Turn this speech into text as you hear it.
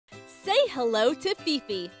hello to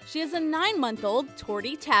Fifi. She is a 9-month-old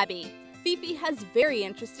tortie tabby. Fifi has very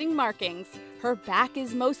interesting markings. Her back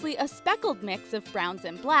is mostly a speckled mix of browns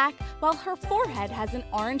and black, while her forehead has an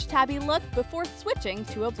orange tabby look before switching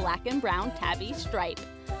to a black and brown tabby stripe.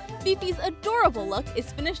 Fifi's adorable look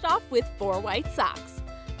is finished off with 4 white socks.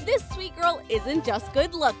 This sweet girl isn't just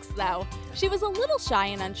good looks, though. She was a little shy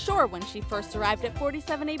and unsure when she first arrived at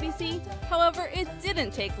 47 ABC. However, it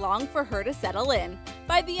didn't take long for her to settle in.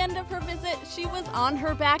 By the end of her visit, she was on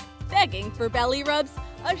her back, begging for belly rubs,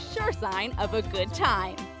 a sure sign of a good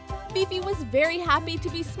time. Fifi was very happy to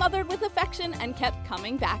be smothered with affection and kept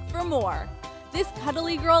coming back for more. This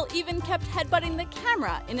cuddly girl even kept headbutting the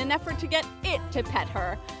camera in an effort to get it to pet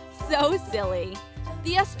her. So silly.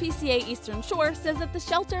 The SPCA Eastern Shore says at the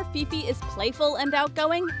shelter Fifi is playful and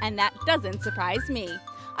outgoing, and that doesn't surprise me.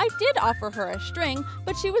 I did offer her a string,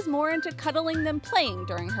 but she was more into cuddling than playing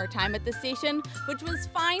during her time at the station, which was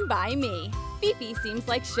fine by me. Fifi seems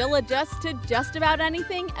like she'll adjust to just about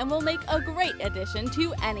anything and will make a great addition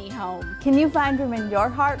to any home. Can you find room in your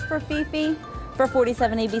heart for Fifi? For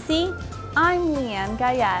 47 ABC, I'm Leanne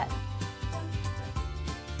Guyette.